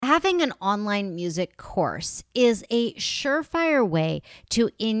Having an online music course is a surefire way to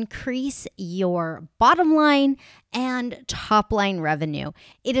increase your bottom line and top line revenue.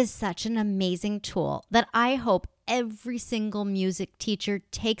 It is such an amazing tool that I hope every single music teacher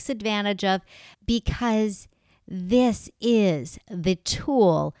takes advantage of, because this is the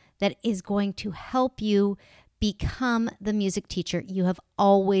tool that is going to help you become the music teacher you have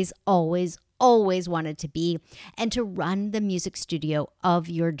always wanted to be, and to run the music studio of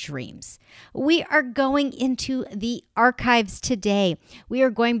your dreams. We are going into the archives today. We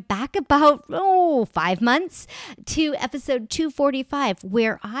are going back about 5 months to episode 245,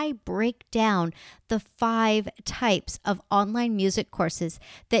 where I break down the 5 types of online music courses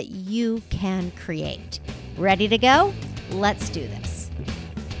that you can create. Ready to go? Let's do this.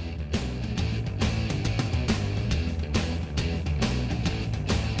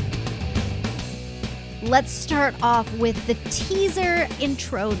 Let's start off with the teaser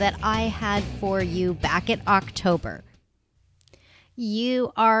intro that I had for you back in October.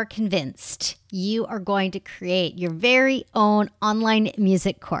 You are convinced you are going to create your very own online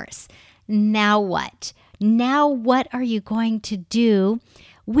music course. Now what? Now what are you going to do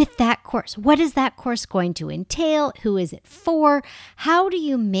with that course? What is that course going to entail? Who is it for? How do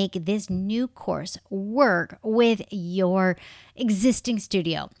you make this new course work with your existing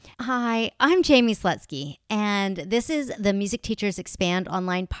studio? Hi, I'm Jamie Slutsky, and this is the Music Teachers Expand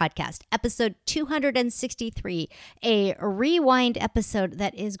Online podcast, episode 263, a rewind episode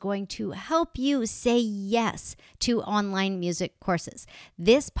that is going to help you say yes to online music courses.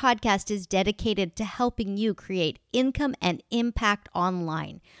 This podcast is dedicated to helping you create income and impact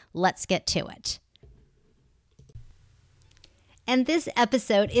online. Let's get to it. And this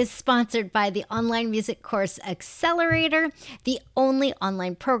episode is sponsored by the Online Music Course Accelerator, the only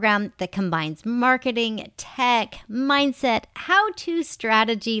online program that combines marketing, tech, mindset, how-to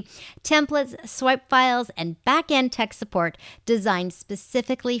strategy, templates, swipe files, and back-end tech support designed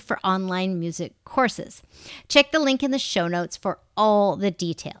specifically for online music courses. Check the link in the show notes for all the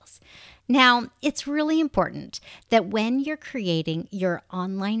details. Now, it's really important that when you're creating your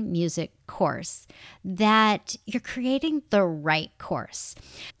online music course, that you're creating the right course.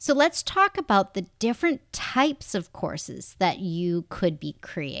 So let's talk about the different types of courses that you could be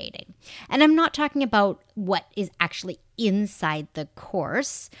creating. And I'm not talking about what is actually inside the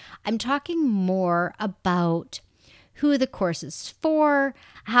course. I'm talking more about who the course is for,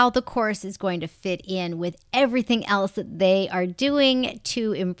 how the course is going to fit in with everything else that they are doing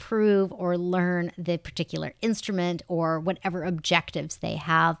to improve or learn the particular instrument or whatever objectives they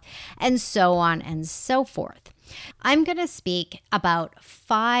have, and so on and so forth. I'm going to speak about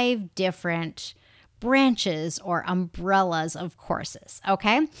 5 different branches or umbrellas of courses,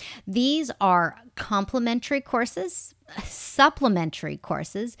 okay? These are complementary courses, supplementary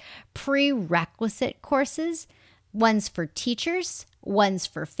courses, prerequisite courses, one's for teachers, one's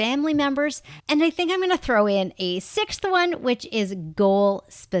for family members, and I think I'm going to throw in a 6th one, which is goal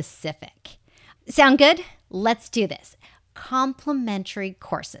specific. Sound good? Let's do this. Complementary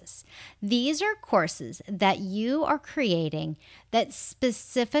courses. These are courses that you are creating that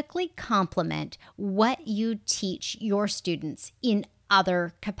specifically complement what you teach your students in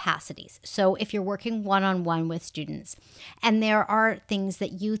other capacities. So if you're working one-on-one with students and there are things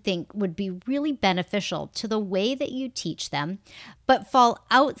that you think would be really beneficial to the way that you teach them, but fall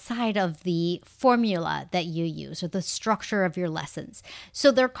outside of the formula that you use or the structure of your lessons. So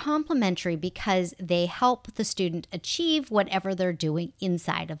they're complementary because they help the student achieve whatever they're doing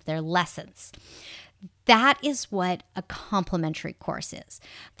inside of their lessons. That is what a complementary course is.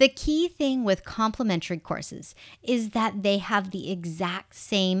 The key thing with complementary courses is that they have the exact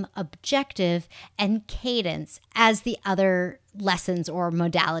same objective and cadence as the other lessons or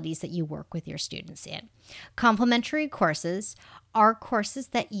modalities that you work with your students in. Complementary courses are courses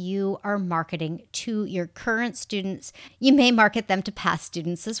that you are marketing to your current students. You may market them to past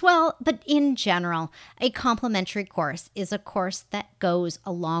students as well, but in general, a complementary course is a course that goes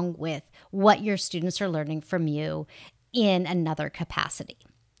along with what your students are learning from you in another capacity.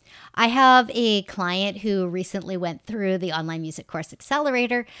 I have a client who recently went through the Online Music Course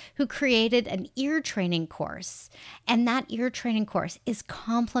Accelerator who created an ear training course. And that ear training course is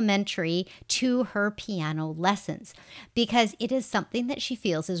complementary to her piano lessons because it is something that she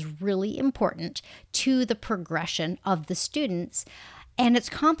feels is really important to the progression of the students. And it's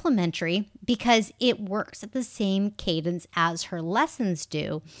complementary because it works at the same cadence as her lessons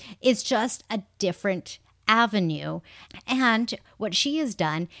do. It's just a different avenue. And what she has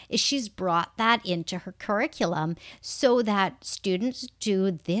done is she's brought that into her curriculum so that students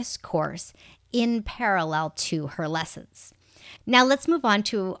do this course in parallel to her lessons. Now let's move on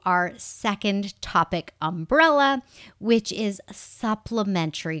to our second topic umbrella, which is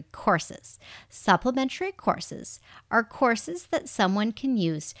supplementary courses. Supplementary courses are courses that someone can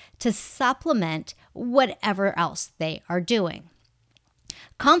use to supplement whatever else they are doing.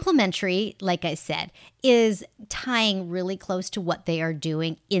 Complementary, like I said, is tying really close to what they are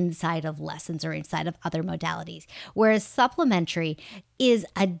doing inside of lessons or inside of other modalities, whereas supplementary is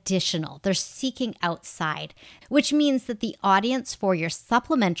additional. They're seeking outside, which means that the audience for your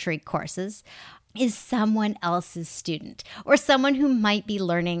supplementary courses is someone else's student or someone who might be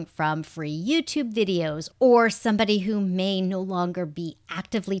learning from free YouTube videos or somebody who may no longer be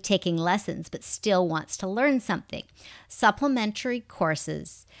actively taking lessons but still wants to learn something. Supplementary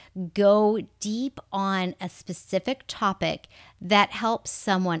courses go deep on a specific topic that helps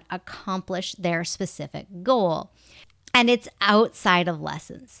someone accomplish their specific goal. And it's outside of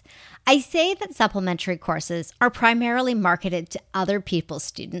lessons. I say that supplementary courses are primarily marketed to other people's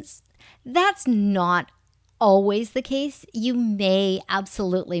students. That's not always the case. You may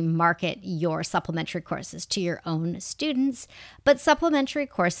absolutely market your supplementary courses to your own students, but supplementary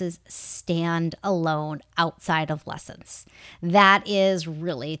courses stand alone outside of lessons. That is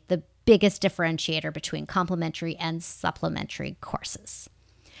really the biggest differentiator between complementary and supplementary courses.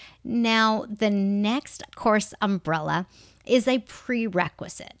 Now, the next course umbrella is a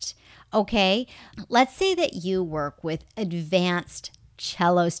prerequisite. Okay, let's say that you work with advanced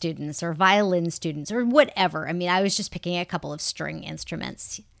cello students or violin students or whatever. I mean, I was just picking a couple of string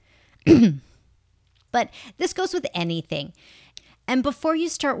instruments. But this goes with anything. And before you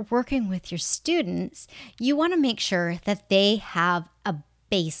start working with your students, you want to make sure that they have a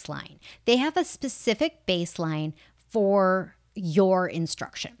baseline. They have a specific baseline for your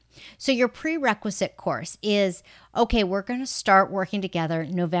instruction. So your prerequisite course is, okay, we're going to start working together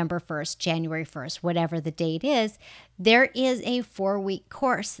November 1st, January 1st, whatever the date is. There is a 4-week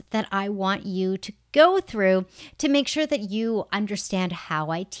course that I want you to go through to make sure that you understand how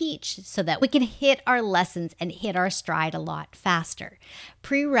I teach so that we can hit our lessons and hit our stride a lot faster.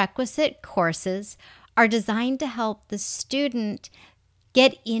 Prerequisite courses are designed to help the student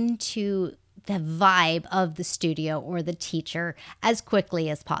get into the vibe of the studio or the teacher as quickly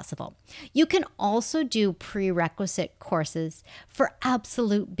as possible. You can also do prerequisite courses for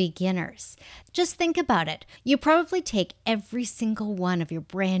absolute beginners. Just think about it. You probably take every single one of your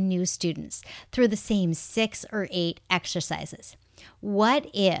brand new students through the same 6 or 8 exercises.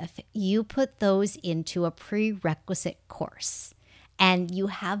 What if you put those into a prerequisite course and you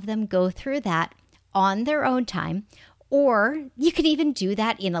have them go through that on their own time? Or you could even do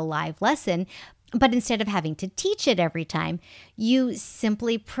that in a live lesson, but instead of having to teach it every time, you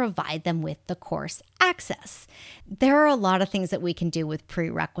simply provide them with the course access. There are a lot of things that we can do with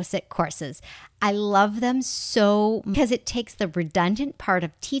prerequisite courses. I love them so because it takes the redundant part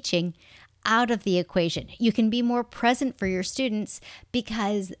of teaching out of the equation. You can be more present for your students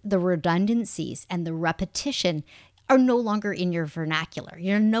because the redundancies and the repetition are no longer in your vernacular.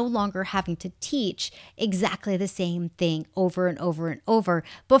 You're no longer having to teach exactly the same thing over and over and over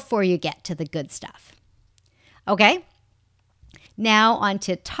before you get to the good stuff. Okay? Now on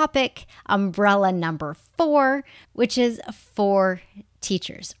to topic umbrella number 4, which is for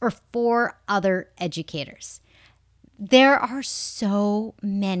teachers or for other educators. There are so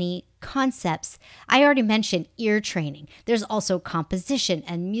many concepts. I already mentioned ear training. There's also composition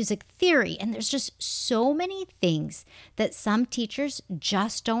and music theory, and there's just so many things that some teachers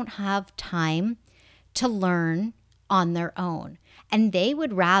just don't have time to learn on their own. And they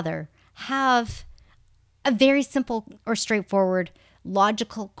would rather have a very simple or straightforward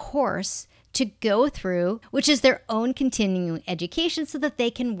logical course to go through, which is their own continuing education so that they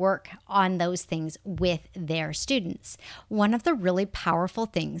can work on those things with their students. One of the really powerful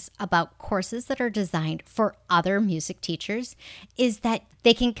things about courses that are designed for other music teachers is that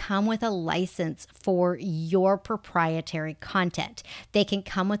they can come with a license for your proprietary content. They can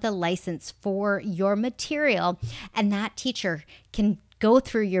come with a license for your material, and that teacher can go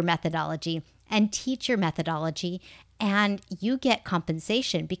through your methodology and teach your methodology, and you get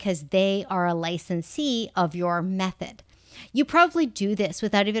compensation because they are a licensee of your method. You probably do this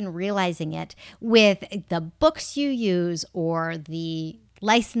without even realizing it with the books you use or the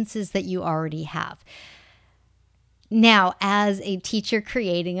licenses that you already have. Now, as a teacher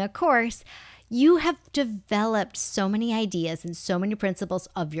creating a course, you have developed so many ideas and so many principles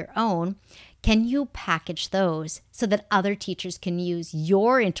of your own. Can you package those so that other teachers can use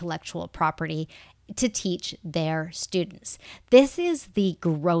your intellectual property to teach their students? This is the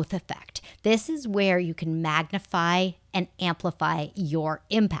growth effect. This is where you can magnify and amplify your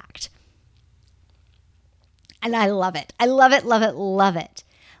impact. And I love it. I love it, love it, love it.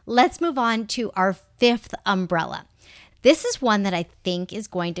 Let's move on to our fifth umbrella. This is one that I think is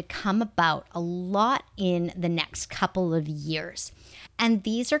going to come about a lot in the next couple of years. And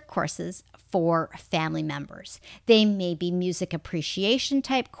these are courses for family members. They may be music appreciation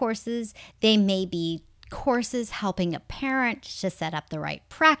type courses. They may be courses helping a parent to set up the right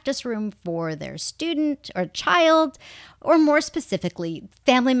practice room for their student or child, or more specifically,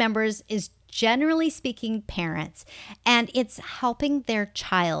 family members is generally speaking parents, and it's helping their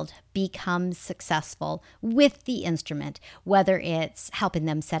child become successful with the instrument, whether it's helping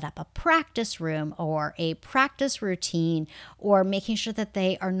them set up a practice room or a practice routine, or making sure that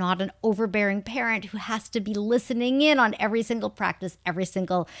they are not an overbearing parent who has to be listening in on every single practice, every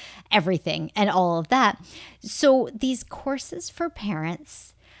single everything, and all of that. So these courses for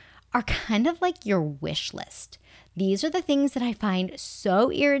parents are kind of like your wish list. These are the things that I find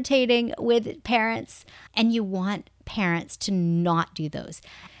so irritating with parents, and you want parents to not do those.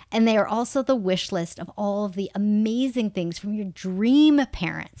 And they are also the wish list of all of the amazing things from your dream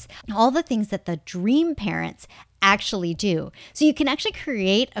parents, all the things that the dream parents actually do. So you can actually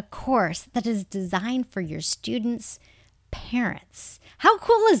create a course that is designed for your students' parents. How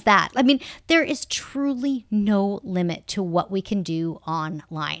cool is that? I mean, there is truly no limit to what we can do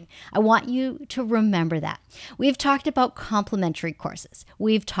online. I want you to remember that. We've talked about complementary courses.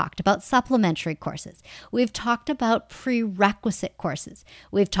 We've talked about supplementary courses. We've talked about prerequisite courses.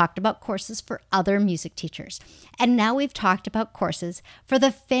 We've talked about courses for other music teachers. And now we've talked about courses for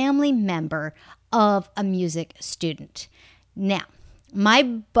the family member of a music student. Now, my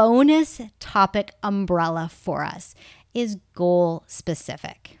bonus topic umbrella for us is goal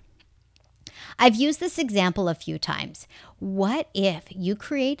specific. I've used this example a few times. What if you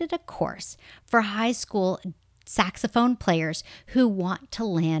created a course for high school saxophone players who want to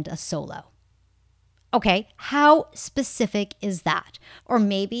land a solo? Okay, how specific is that? Or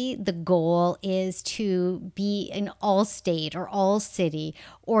maybe the goal is to be an all-state or all-city,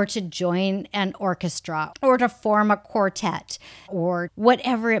 or to join an orchestra, or to form a quartet, or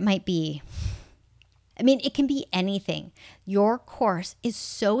whatever it might be. I mean, it can be anything. Your course is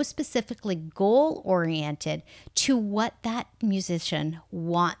so specifically goal-oriented to what that musician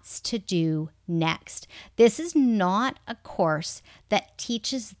wants to do next. This is not a course that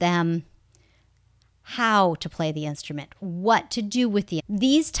teaches them how to play the instrument, what to do with the.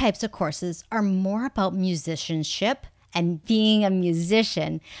 These types of courses are more about musicianship and being a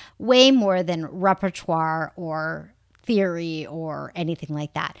musician, way more than repertoire or theory or anything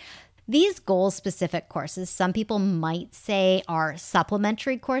like that. These goal-specific courses, some people might say are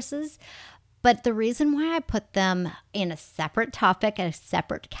supplementary courses, but the reason why I put them in a separate topic, a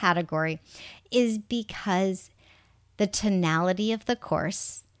separate category, is because the tonality of the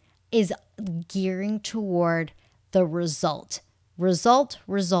course is gearing toward the result. Result,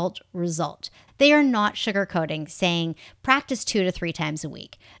 result, result. They are not sugarcoating, saying practice 2 to 3 times a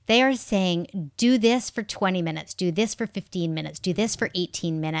week. They are saying do this for 20 minutes, do this for 15 minutes, do this for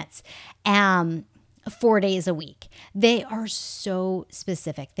 18 minutes, 4 days a week. They are so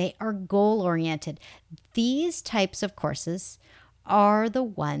specific. They are goal-oriented. These types of courses are the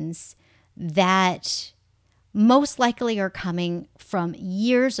ones that most likely are coming from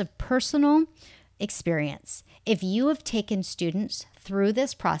years of personal experience. If you have taken students through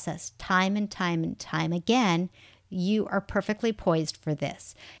this process time and time and time again, you are perfectly poised for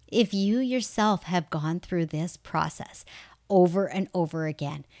this. If you yourself have gone through this process over and over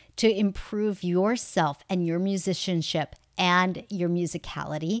again to improve yourself and your musicianship and your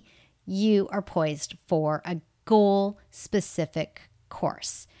musicality, you are poised for a goal-specific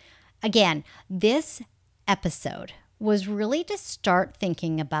course. Again, this episode was really to start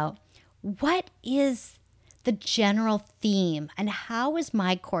thinking about what is the general theme and how is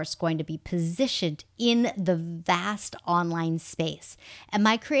my course going to be positioned in the vast online space? Am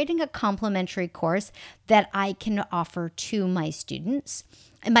I creating a complementary course that I can offer to my students?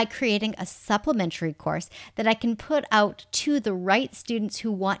 Am I creating a supplementary course that I can put out to the right students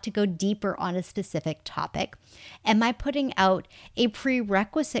who want to go deeper on a specific topic? Am I putting out a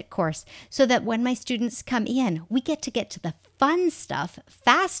prerequisite course so that when my students come in, we get to the fun stuff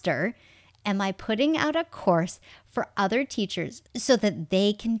faster? Am I putting out a course for other teachers so that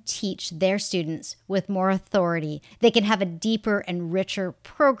they can teach their students with more authority? They can have a deeper and richer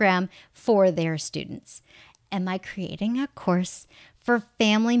program for their students. Am I creating a course for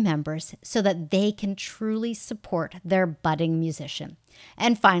family members so that they can truly support their budding musician?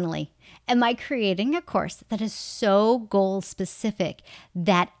 And finally, am I creating a course that is so goal specific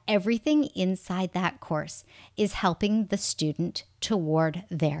that everything inside that course is helping the student toward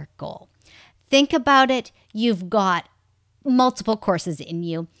their goal? Think about it. You've got multiple courses in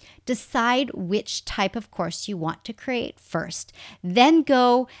you. Decide which type of course you want to create first. Then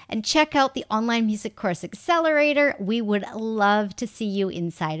go and check out the Online Music Course Accelerator. We would love to see you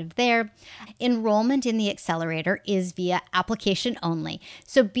inside of there. Enrollment in the Accelerator is via application only.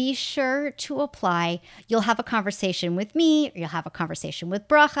 So be sure to apply. You'll have a conversation with me, or you'll have a conversation with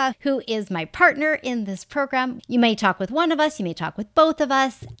Bracha, who is my partner in this program. You may talk with one of us, you may talk with both of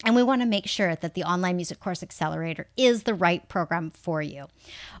us, and we want to make sure that the Online Music Course Accelerator is the right program for you.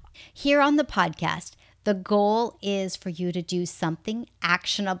 Here on the podcast, the goal is for you to do something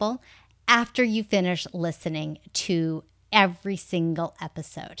actionable after you finish listening to every single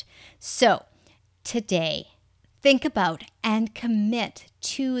episode. So today, think about and commit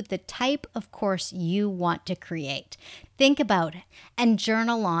to the type of course you want to create. Think about and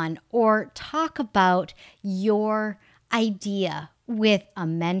journal on or talk about your idea with a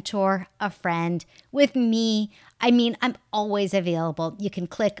mentor, a friend, with me. I'm always available. You can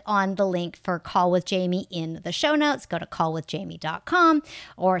click on the link for Call with Jamie in the show notes. Go to callwithjamie.com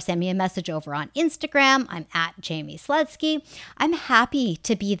or send me a message over on Instagram. I'm at Jamie Slutsky. I'm happy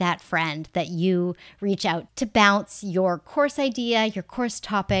to be that friend that you reach out to bounce your course idea, your course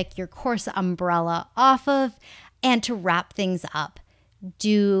topic, your course umbrella off of, and to wrap things up.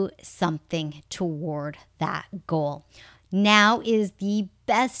 Do something toward that goal. Now is the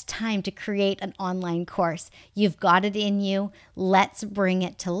best time to create an online course. You've got it in you. Let's bring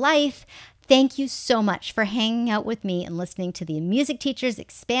it to life. Thank you so much for hanging out with me and listening to the Music Teachers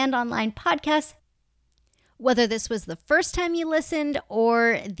Expand Online podcast. Whether this was the first time you listened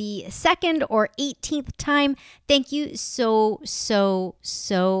or the second or 18th time, thank you so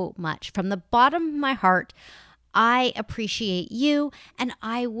much. From the bottom of my heart, I appreciate you, and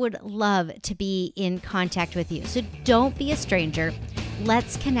I would love to be in contact with you. So don't be a stranger.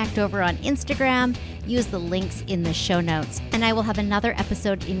 Let's connect over on Instagram. Use the links in the show notes, and I will have another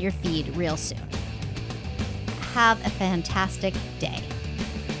episode in your feed real soon. Have a fantastic day.